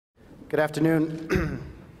Good afternoon.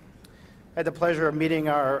 I had the pleasure of meeting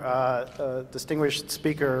our distinguished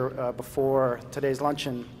speaker before today's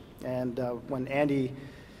luncheon, and when Andy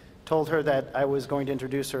told her that I was going to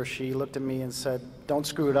introduce her, she looked at me and said, "Don't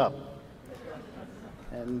screw it up."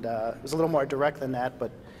 And it was a little more direct than that,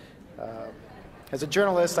 but as a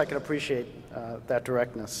journalist, I can appreciate that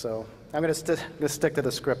directness. So I'm going to stick to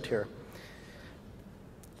the script here.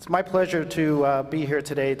 It's my pleasure to be here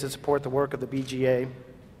today to support the work of the BGA,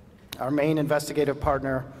 our main investigative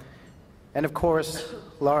partner, and of course,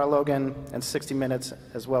 Lara Logan and 60 Minutes,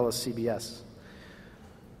 as well as CBS.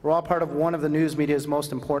 We're all part of one of the news media's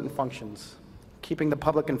most important functions, keeping the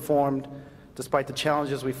public informed despite the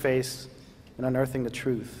challenges we face in unearthing the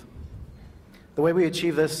truth. The way we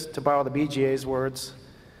achieve this, to borrow the BGA's words,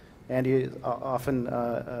 Andy often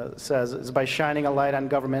says, is by shining a light on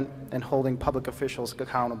government and holding public officials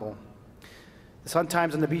accountable. The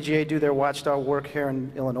Sun-Times and the BGA do their watchdog work here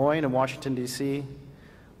in Illinois and in Washington, D.C.,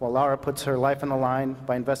 while Lara puts her life on the line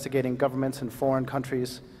by investigating governments in foreign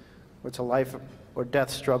countries where it's a life or death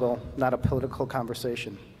struggle, not a political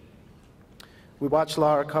conversation. We watched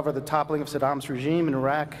Lara cover the toppling of Saddam's regime in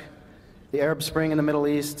Iraq, the Arab Spring in the Middle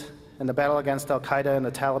East, and the battle against al-Qaeda and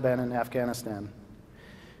the Taliban in Afghanistan.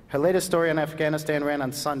 Her latest story on Afghanistan ran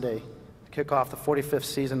on Sunday to kick off the 45th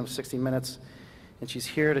season of 60 Minutes, and she's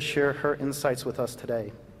here to share her insights with us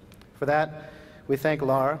today. For that, we thank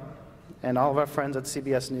Lara and all of our friends at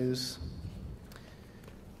CBS News.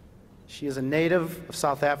 She is a native of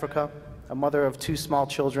South Africa, a mother of 2 small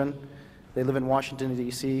children. They live in Washington,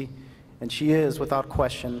 D.C., and she is, without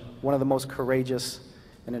question, one of the most courageous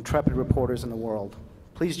and intrepid reporters in the world.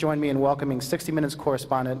 Please join me in welcoming 60 Minutes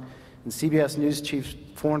correspondent and CBS News Chief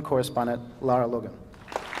Foreign Correspondent, Lara Logan.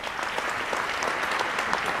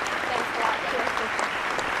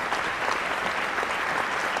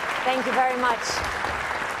 Thank you very much.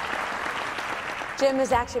 Jim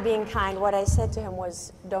is actually being kind. What I said to him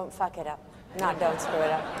was, don't fuck it up, not don't screw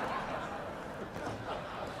it up.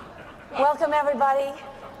 Welcome, everybody.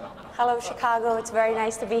 Hello, Chicago. It's very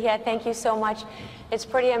nice to be here. Thank you so much. It's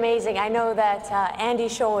pretty amazing. I know that Andy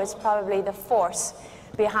Shaw is probably the force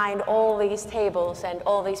behind all these tables and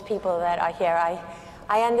all these people that are here.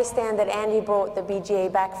 I understand that Andy brought the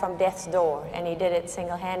BGA back from death's door, and he did it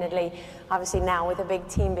single-handedly, obviously now with a big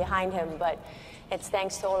team behind him, but it's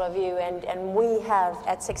thanks to all of you. And we have,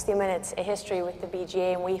 at 60 Minutes, a history with the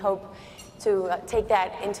BGA, and we hope to take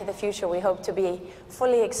that into the future. We hope to be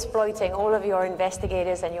fully exploiting all of your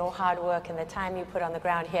investigators and your hard work and the time you put on the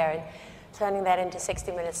ground here, and turning that into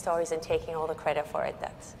 60 Minute stories and taking all the credit for it.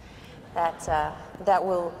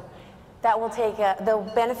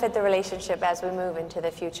 They'll benefit the relationship as we move into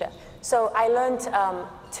the future. So I learned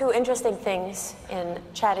 2 interesting things in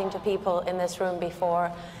chatting to people in this room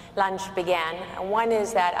before lunch began. One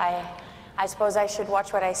is that I suppose I should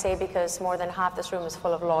watch what I say because more than half this room is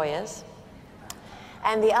full of lawyers.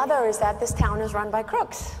 And the other is that this town is run by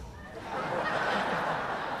crooks.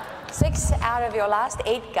 6 out of your last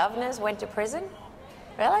 8 governors went to prison?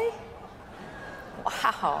 Really?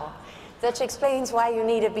 Wow. That explains why you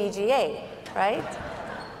need a BGA, right?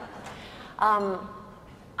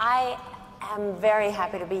 I am very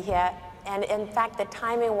happy to be here. And in fact, the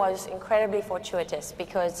timing was incredibly fortuitous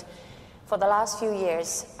because for the last few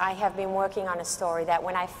years, I have been working on a story that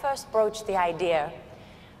when I first broached the idea,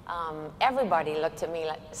 everybody looked at me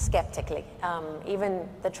skeptically, even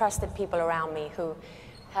the trusted people around me who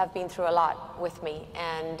have been through a lot with me.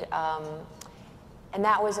 And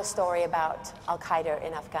that was a story about al-Qaeda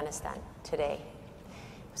in Afghanistan today.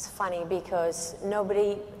 It was funny because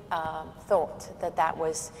nobody thought that that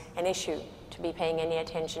was an issue to be paying any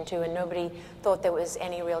attention to, and nobody thought there was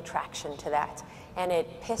any real traction to that. And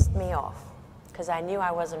it pissed me off because I knew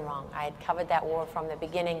I wasn't wrong. I had covered that war from the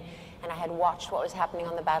beginning, and I had watched what was happening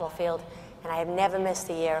on the battlefield, and I have never missed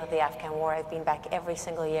a year of the Afghan war. I've been back every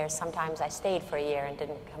single year. Sometimes I stayed for a year and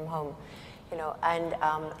didn't come home. You know, and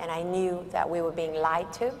I knew that we were being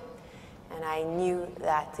lied to, and I knew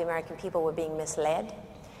that the American people were being misled.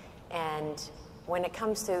 And when it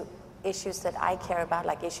comes to issues that I care about,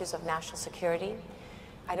 like issues of national security,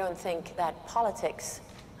 I don't think that politics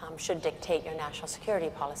should dictate your national security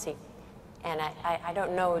policy. And I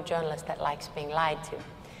don't know a journalist that likes being lied to.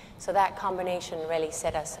 So that combination really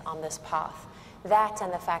set us on this path. That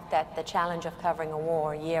and the fact that the challenge of covering a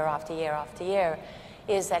war year after year after year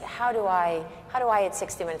is that how do I at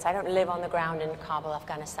 60 Minutes, I don't live on the ground in Kabul,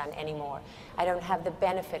 Afghanistan anymore. I don't have the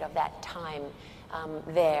benefit of that time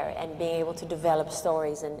there and being able to develop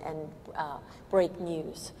stories and break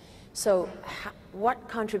news. So what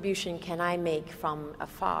contribution can I make from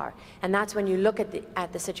afar? And that's when you look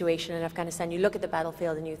at the situation in Afghanistan, you look at the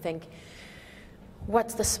battlefield and you think,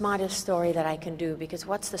 what's the smartest story that I can do? Because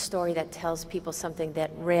what's the story that tells people something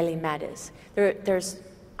that really matters? There's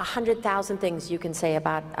 100,000 things you can say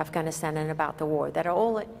about Afghanistan and about the war that are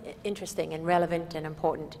all interesting and relevant and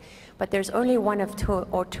important. But there's only one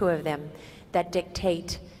or two of them that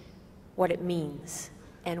dictate what it means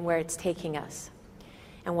and where it's taking us,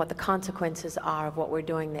 and what the consequences are of what we're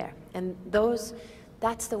doing there. And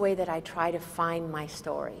that's the way that I try to find my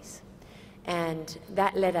stories. And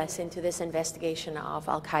that led us into this investigation of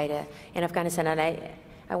Al-Qaeda in Afghanistan. And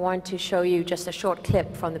I want to show you just a short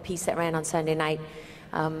clip from the piece that ran on Sunday night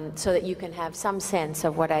so that you can have some sense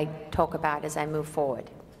of what I talk about as I move forward.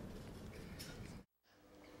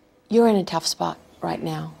 You're in a tough spot right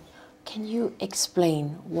now. Can you explain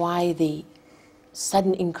why the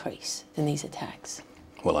sudden increase in these attacks?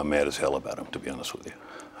 Well, I'm mad as hell about them, to be honest with you.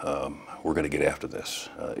 We're going to get after this.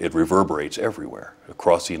 It reverberates everywhere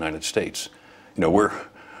across the United States. You know, we're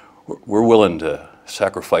willing to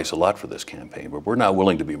sacrifice a lot for this campaign, but we're not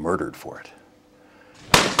willing to be murdered for it.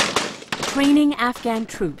 Training Afghan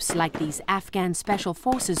troops like these Afghan Special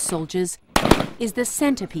Forces soldiers is the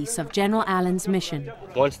centerpiece of General Allen's mission.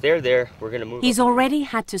 Once they're there, we're going to move. He's already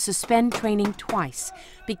had to suspend training twice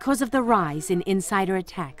because of the rise in insider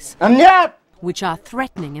attacks, which are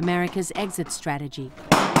threatening America's exit strategy.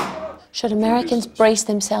 Should Americans brace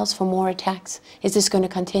themselves for more attacks? Is this going to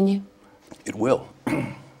continue? It will.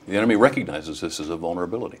 The enemy recognizes this as a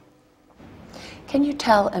vulnerability. Can you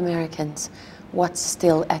tell Americans what's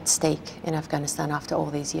still at stake in Afghanistan after all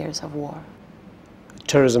these years of war?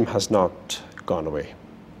 Terrorism has not gone away.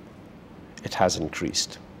 It has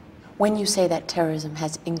increased. When you say that terrorism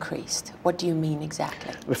has increased, what do you mean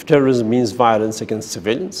exactly? If terrorism means violence against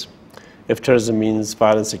civilians, if terrorism means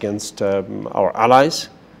violence against our allies,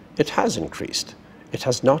 it has increased. It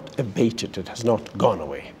has not abated. It has not gone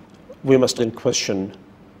away. We must then question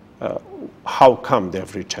how come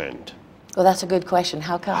they've returned. Well, that's a good question.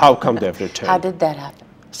 How come? How come they've returned? How did that happen?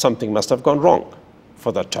 Something must have gone wrong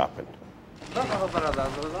for that to happen.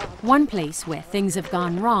 One place where things have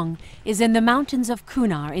gone wrong is in the mountains of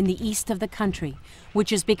Kunar in the east of the country, which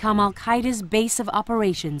has become Al-Qaeda's base of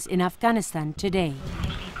operations in Afghanistan today.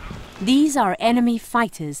 These are enemy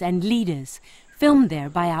fighters and leaders, filmed there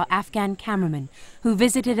by our Afghan cameraman, who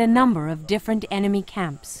visited a number of different enemy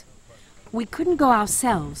camps. We couldn't go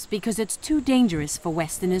ourselves because it's too dangerous for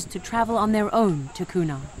Westerners to travel on their own to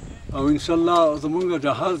Kunar.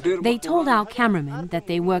 They told our cameraman that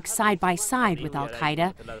they work side by side with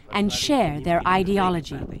Al-Qaeda and share their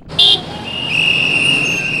ideology.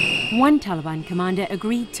 One Taliban commander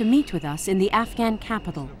agreed to meet with us in the Afghan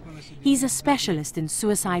capital. He's a specialist in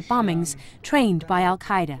suicide bombings, trained by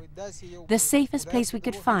Al-Qaeda. The safest place we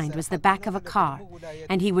could find was the back of a car,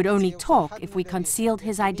 and he would only talk if we concealed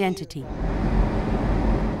his identity.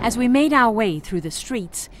 As we made our way through the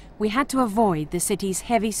streets, we had to avoid the city's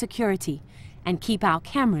heavy security and keep our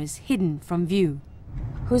cameras hidden from view.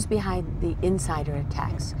 Who's behind the insider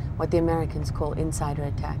attacks, what the Americans call insider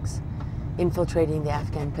attacks, infiltrating the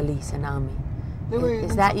Afghan police and army?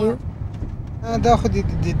 Is that you?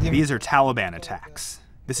 These are Taliban attacks.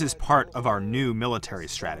 This is part of our new military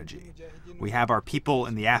strategy. We have our people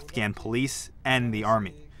in the Afghan police and the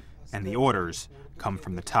army, and the orders come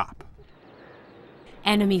from the top.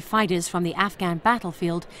 Enemy fighters from the Afghan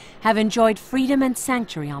battlefield have enjoyed freedom and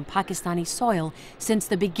sanctuary on Pakistani soil since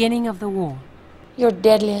the beginning of the war. Your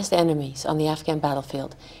deadliest enemies on the Afghan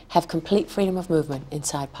battlefield have complete freedom of movement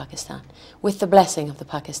inside Pakistan, with the blessing of the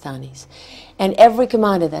Pakistanis. And every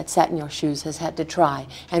commander that sat in your shoes has had to try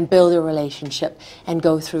and build a relationship and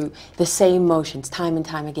go through the same motions time and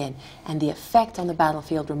time again. And the effect on the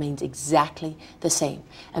battlefield remains exactly the same.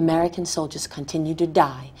 American soldiers continue to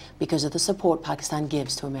die because of the support Pakistan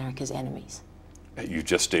gives to America's enemies. You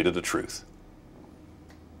just stated the truth.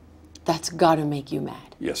 That's got to make you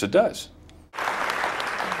mad. Yes, it does.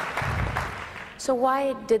 So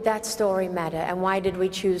why did that story matter, and why did we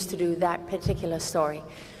choose to do that particular story?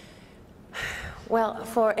 Well,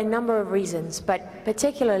 for a number of reasons, but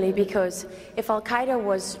particularly because if Al-Qaeda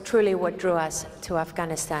was truly what drew us to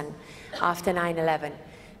Afghanistan after 9/11,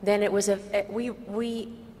 then it was we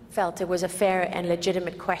felt it was a fair and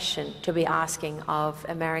legitimate question to be asking of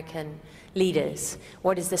American leaders.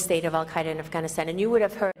 What is the state of Al-Qaeda in Afghanistan? And you would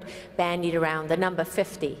have heard bandied around the number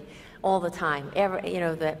 50 all the time.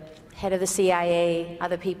 The head of the CIA,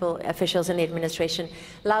 other people, officials in the administration,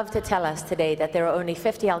 love to tell us today that there are only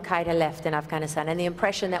 50 Al-Qaeda left in Afghanistan, and the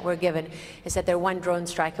impression that we're given is that they're one drone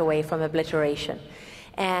strike away from obliteration.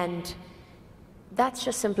 And That's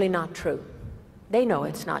just simply not true. They know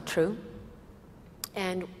it's not true.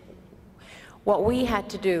 And what we had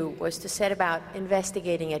to do was to set about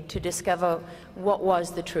investigating it to discover what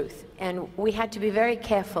was the truth. And we had to be very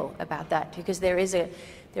careful about that, because there is a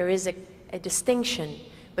distinction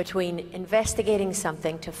between investigating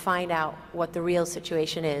something to find out what the real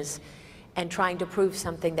situation is and trying to prove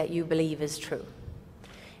something that you believe is true.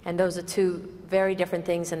 And those are two very different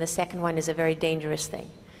things, and the second one is a very dangerous thing.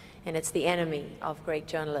 And it's the enemy of great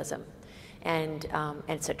journalism. And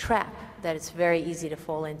it's a trap that it's very easy to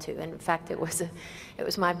fall into. And in fact, it was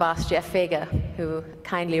my boss, Jeff Fager, who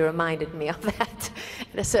kindly reminded me of that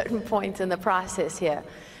at a certain point in the process here.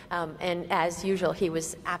 And as usual, he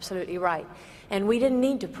was absolutely right. And we didn't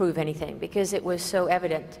need to prove anything because it was so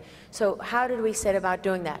evident. So how did we set about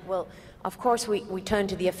doing that? Well, of course, we turned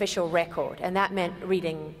to the official record, and that meant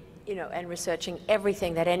reading, and researching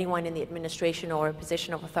everything that anyone in the administration or a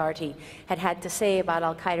position of authority had to say about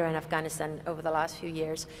al-Qaeda in Afghanistan over the last few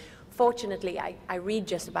years. Fortunately, I read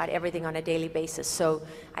just about everything on a daily basis, so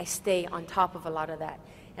I stay on top of a lot of that,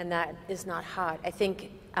 and that is not hard. I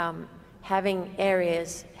think having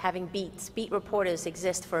areas, having beats, beat reporters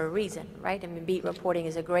exist for a reason, right? I mean, beat reporting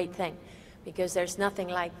is a great thing, because there's nothing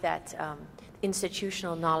like that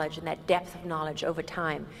institutional knowledge and that depth of knowledge over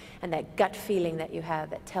time, and that gut feeling that you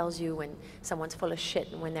have that tells you when someone's full of shit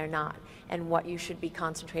and when they're not, and what you should be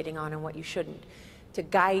concentrating on and what you shouldn't, to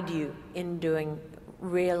guide you in doing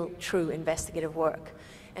real, true investigative work.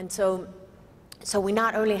 And so we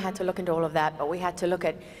not only had to look into all of that, but we had to look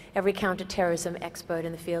at every counterterrorism expert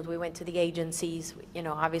in the field. We went to the agencies,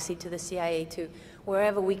 obviously to the CIA, to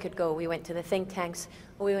wherever we could go. We went to the think tanks.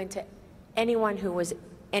 We went to anyone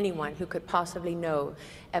who could possibly know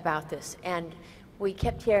about this. And we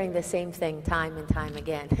kept hearing the same thing time and time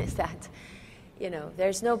again, is that,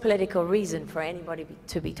 there's no political reason for anybody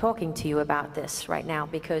to be talking to you about this right now,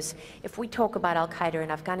 because if we talk about al-Qaeda in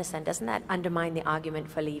Afghanistan, doesn't that undermine the argument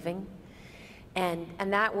for leaving? And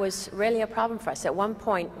that was really a problem for us. At one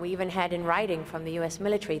point, we even had in writing from the US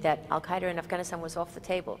military that al-Qaeda in Afghanistan was off the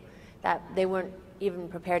table, that they weren't even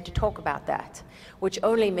prepared to talk about that, which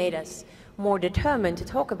only made us more determined to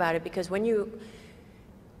talk about it, because when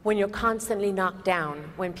you're constantly knocked down,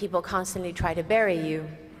 when people constantly try to bury you,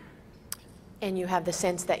 and you have the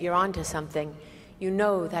sense that you're onto something, you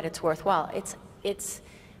know that it's worthwhile. It's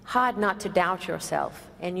hard not to doubt yourself,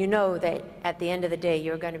 and you know that at the end of the day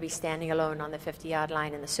you're going to be standing alone on the 50-yard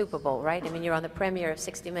line in the Super Bowl, right? I mean, you're on the premiere of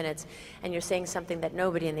 60 Minutes, and you're saying something that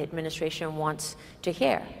nobody in the administration wants to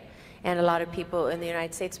hear. And a lot of people in the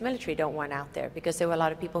United States military don't want out there, because there were a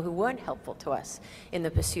lot of people who weren't helpful to us in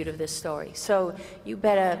the pursuit of this story. So you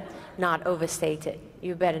better not overstate it.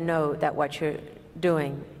 You better know that what you're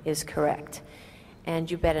doing is correct, and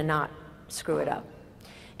you better not screw it up.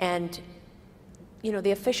 And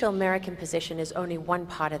the official American position is only one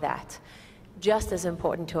part of that. Just as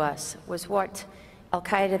important to us was what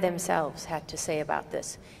al-Qaeda themselves had to say about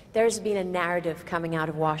this. There's been a narrative coming out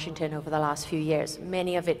of Washington over the last few years,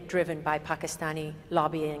 many of it driven by Pakistani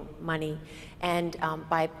lobbying money and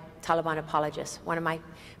by Taliban apologists. One of my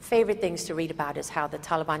favorite things to read about is how the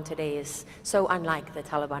Taliban today is so unlike the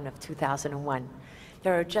Taliban of 2001.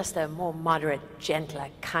 They're just a more moderate, gentler,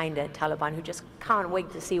 kinder Taliban who just can't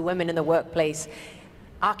wait to see women in the workplace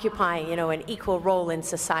occupying, an equal role in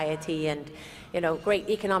society, and, great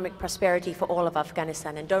economic prosperity for all of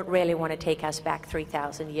Afghanistan, and don't really want to take us back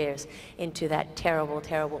 3,000 years into that terrible,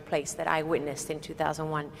 terrible place that I witnessed in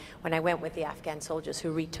 2001 when I went with the Afghan soldiers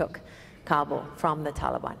who retook Kabul from the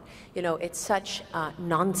Taliban. It's such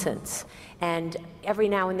nonsense. And every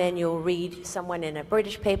now and then you'll read someone in a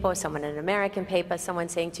British paper or someone in an American paper, someone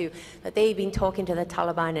saying to you that they've been talking to the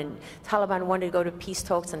Taliban, and Taliban wanted to go to peace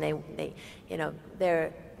talks, and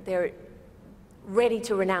they're ready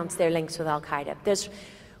to renounce their links with al-Qaeda. There's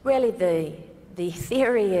really the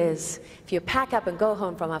theory is, if you pack up and go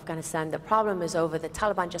home from Afghanistan, the problem is over. The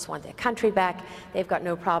Taliban just want their country back. They've got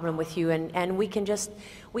no problem with you, and we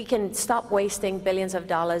can stop wasting billions of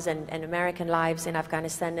dollars and American lives in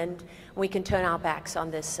Afghanistan, and we can turn our backs on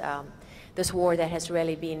this war that has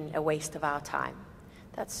really been a waste of our time.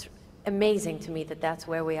 That's amazing to me that that's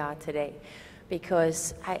where we are today.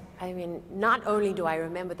 Because, I mean, not only do I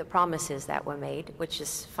remember the promises that were made, which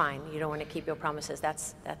is fine, you don't want to keep your promises,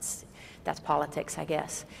 that's politics, I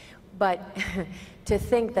guess. But to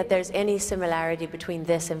think that there's any similarity between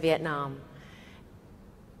this and Vietnam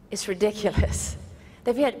is ridiculous.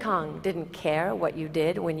 The Viet Cong didn't care what you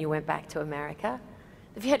did when you went back to America.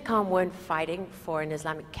 The Viet Cong weren't fighting for an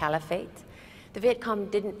Islamic caliphate. The Viet Cong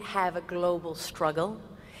didn't have a global struggle.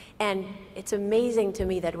 And it's amazing to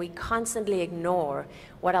me that we constantly ignore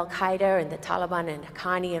what Al-Qaeda and the Taliban and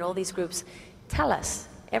Haqqani and all these groups tell us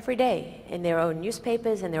every day in their own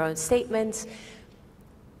newspapers, in their own statements.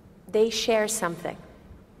 They share something.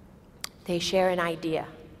 They share an idea.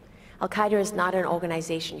 Al-Qaeda is not an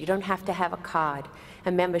organization. You don't have to have a card,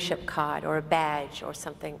 a membership card or a badge or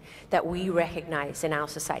something that we recognize in our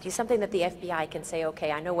society, something that the FBI can say,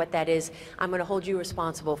 okay, I know what that is. I'm going to hold you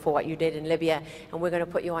responsible for what you did in Libya, and we're going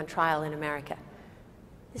to put you on trial in America.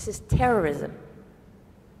 This is terrorism.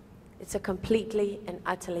 It's a completely and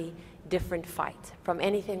utterly different fight from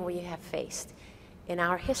anything we have faced in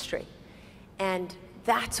our history. And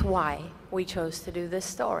that's why we chose to do this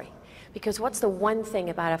story. Because what's the one thing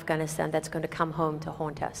about Afghanistan that's going to come home to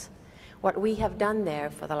haunt us? What we have done there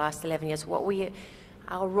for the last 11 years,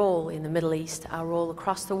 our role in the Middle East, our role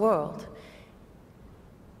across the world,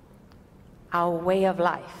 our way of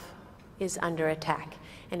life is under attack.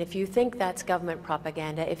 And if you think that's government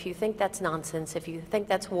propaganda, if you think that's nonsense, if you think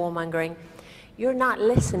that's warmongering, you're not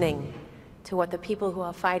listening to what the people who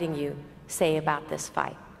are fighting you say about this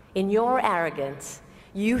fight. In your arrogance,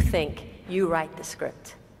 you think you write the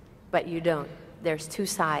script, but you don't. There's two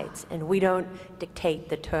sides, and we don't dictate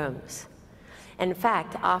the terms. In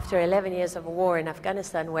fact, after 11 years of a war in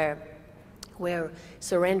Afghanistan, where we're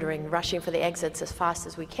surrendering, rushing for the exits as fast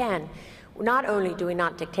as we can, not only do we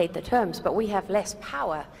not dictate the terms, but we have less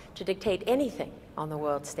power to dictate anything on the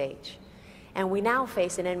world stage. And we now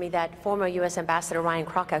face an enemy, that former US Ambassador Ryan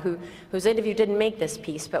Crocker, whose interview didn't make this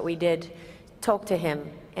piece, but we did talk to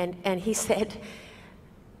him, and he said,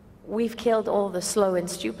 we've killed all the slow and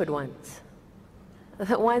stupid ones.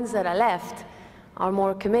 The ones that are left are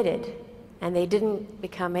more committed, and they didn't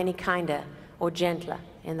become any kinder or gentler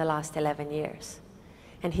in the last 11 years.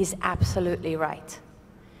 And he's absolutely right.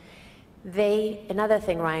 Another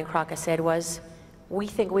thing Ryan Crocker said was, we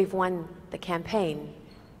think we've won the campaign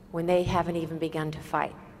when they haven't even begun to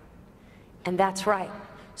fight. And that's right.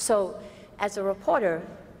 So as a reporter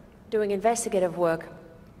doing investigative work,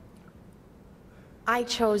 I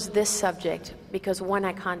chose this subject because, one,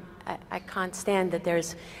 I can't stand that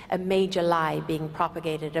there's a major lie being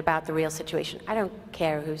propagated about the real situation. I don't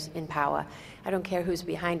care who's in power. I don't care who's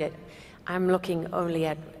behind it. I'm looking only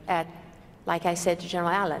at, like I said to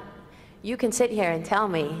General Allen, you can sit here and tell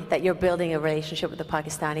me that you're building a relationship with the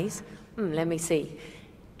Pakistanis. Let me see.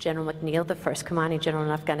 General McNeil, the first commanding general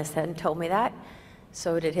in Afghanistan, told me that.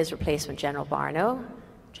 So did his replacement, General Barno.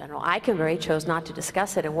 General Eikenberry chose not to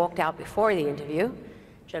discuss it and walked out before the interview.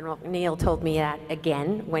 General McNeil told me that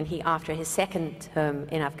again after his second term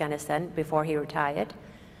in Afghanistan, before he retired.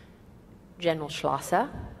 General Schlosser,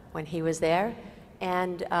 when he was there,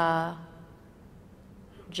 and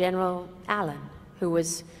General Allen, who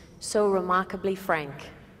was so remarkably frank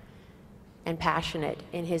and passionate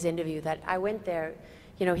in his interview that I went there.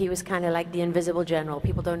 You know, he was kind of like the invisible general.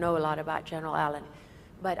 People don't know a lot about General Allen.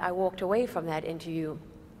 But I walked away from that interview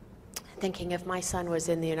thinking, if my son was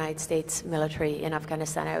in the United States military in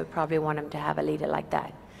Afghanistan, I would probably want him to have a leader like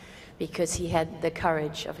that, because he had the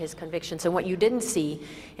courage of his convictions. And what you didn't see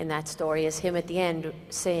in that story is him at the end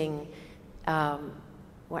saying,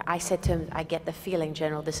 where I said to him, I get the feeling,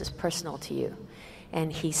 General, this is personal to you.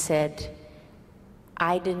 And he said,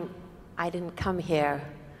 I didn't come here.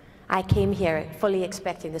 I came here fully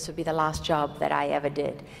expecting this would be the last job that I ever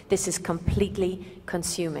did. This is completely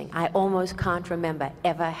consuming. I almost can't remember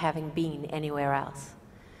ever having been anywhere else.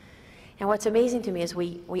 And what's amazing to me is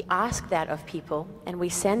we ask that of people, and we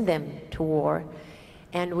send them to war,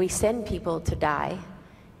 and we send people to die.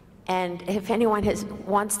 And if anyone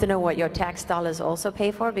wants to know what your tax dollars also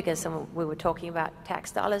pay for, because we were talking about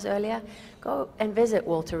tax dollars earlier, go and visit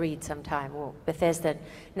Walter Reed sometime, or Bethesda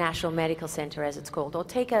National Medical Center, as it's called, or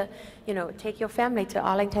take your family to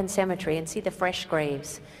Arlington Cemetery and see the fresh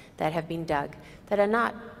graves that have been dug,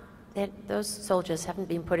 those soldiers haven't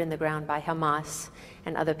been put in the ground by Hamas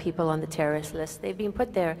and other people on the terrorist list. They've been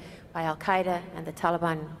put there by Al-Qaeda and the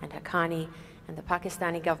Taliban and Haqqani and the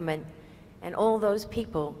Pakistani government and all those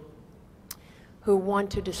people who want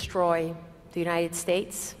to destroy the United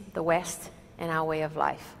States, the West, and our way of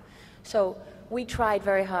life. So we tried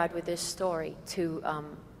very hard with this story to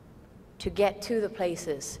get to the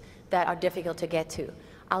places that are difficult to get to.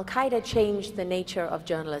 Al-Qaeda changed the nature of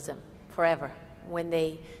journalism forever when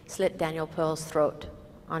they slit Daniel Pearl's throat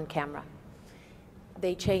on camera.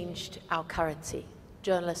 They changed our currency.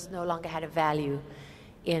 Journalists no longer had a value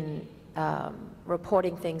in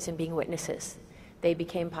reporting things and being witnesses. They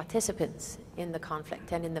became participants in the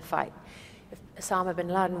conflict and in the fight. If Osama bin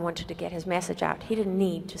Laden wanted to get his message out, he didn't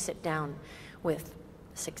need to sit down with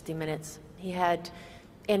 60 Minutes. He had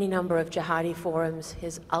any number of jihadi forums,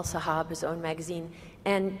 his Al-Sahab, his own magazine,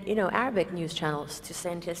 and Arabic news channels to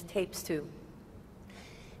send his tapes to.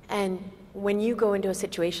 And when you go into a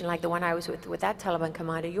situation like the one I was with that Taliban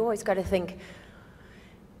commander, you always got to think,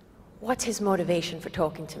 what's his motivation for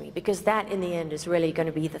talking to me? Because that, in the end, is really going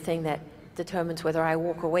to be the thing that determines whether I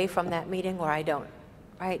walk away from that meeting or I don't,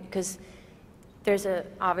 right? Because there's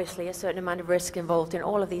obviously a certain amount of risk involved in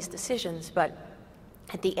all of these decisions, but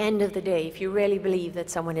at the end of the day, if you really believe that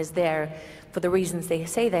someone is there for the reasons they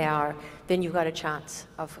say they are, then you've got a chance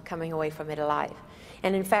of coming away from it alive.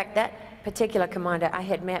 And in fact, that particular commander I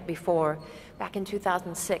had met before, back in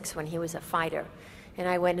 2006 when he was a fighter. And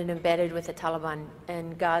I went and embedded with the Taliban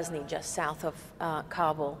in Ghazni, just south of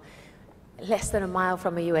Kabul. Less than a mile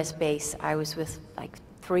from a US base, I was with like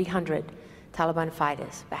 300 Taliban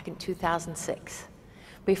fighters back in 2006.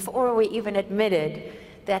 Before we even admitted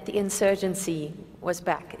that the insurgency was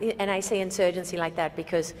back. And I say insurgency like that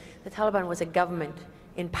because the Taliban was a government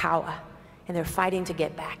in power, and they're fighting to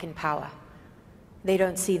get back in power. They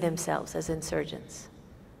don't see themselves as insurgents.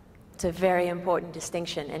 It's a very important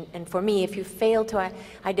distinction. And for me, if you fail to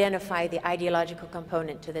identify the ideological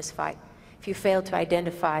component to this fight, if you fail to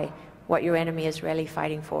identify what your enemy is really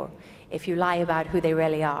fighting for, if you lie about who they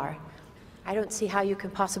really are, I don't see how you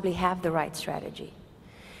can possibly have the right strategy.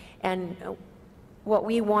 And what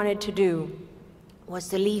we wanted to do was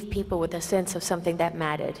to leave people with a sense of something that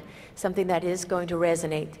mattered, something that is going to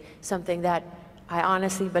resonate, something that I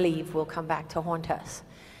honestly believe will come back to haunt us.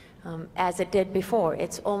 As it did before.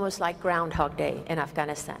 It's almost like Groundhog Day in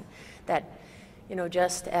Afghanistan. That,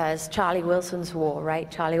 just as Charlie Wilson's war,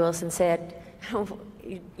 right? Charlie Wilson said,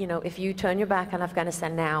 if you turn your back on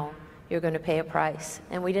Afghanistan now, you're going to pay a price.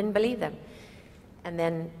 And we didn't believe them. And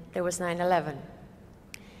then there was 9/11.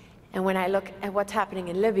 And when I look at what's happening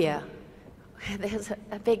in Libya, there's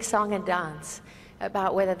a big song and dance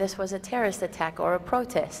about whether this was a terrorist attack or a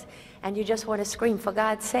protest. And you just want to scream, for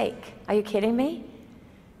God's sake. Are you kidding me?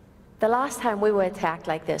 The last time we were attacked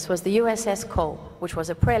like this was the USS Cole, which was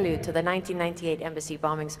a prelude to the 1998 embassy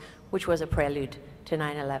bombings, which was a prelude to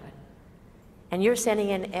 9/11. And you're sending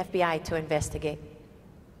in FBI to investigate.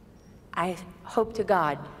 I hope to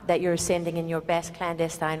God that you're sending in your best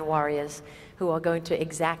clandestine warriors who are going to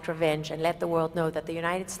exact revenge and let the world know that the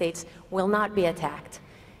United States will not be attacked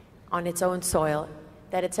on its own soil,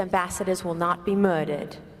 that its ambassadors will not be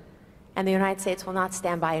murdered, and the United States will not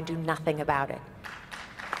stand by and do nothing about it.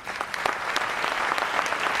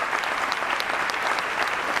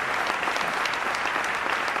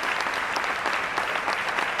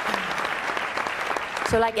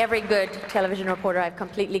 So like every good television reporter, I've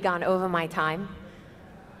completely gone over my time.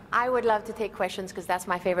 I would love to take questions because that's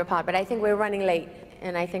my favorite part, but I think we're running late,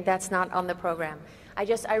 and I think that's not on the program.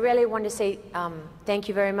 I really want to say thank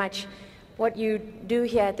you very much. What you do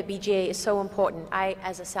here at the BGA is so important. I,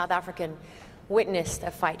 as a South African, witnessed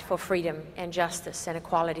a fight for freedom and justice and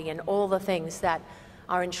equality and all the things that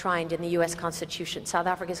are enshrined in the US Constitution. South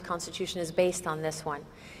Africa's Constitution is based on this one.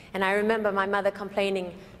 And I remember my mother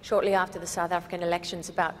complaining shortly after the South African elections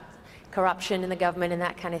about corruption in the government and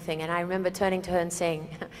that kind of thing. And I remember turning to her and saying,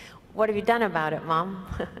 what have you done about it, Mom?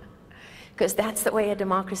 Because that's the way a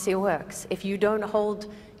democracy works. If you don't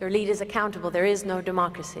hold your leaders accountable, there is no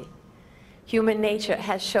democracy. Human nature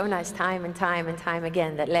has shown us time and time and time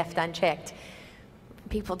again that left unchecked,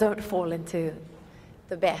 people don't fall into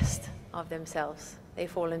the best of themselves. They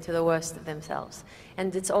fall into the worst of themselves.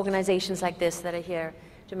 And it's organizations like this that are here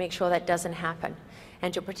to make sure that doesn't happen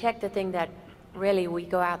and to protect the thing that really we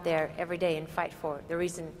go out there every day and fight for. The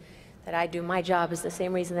reason that I do my job is the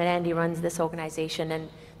same reason that Andy runs this organization and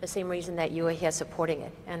the same reason that you are here supporting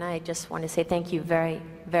it. And I just want to say thank you very,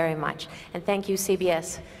 very much. And thank you,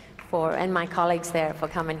 CBS, and my colleagues there for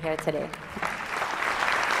coming here today.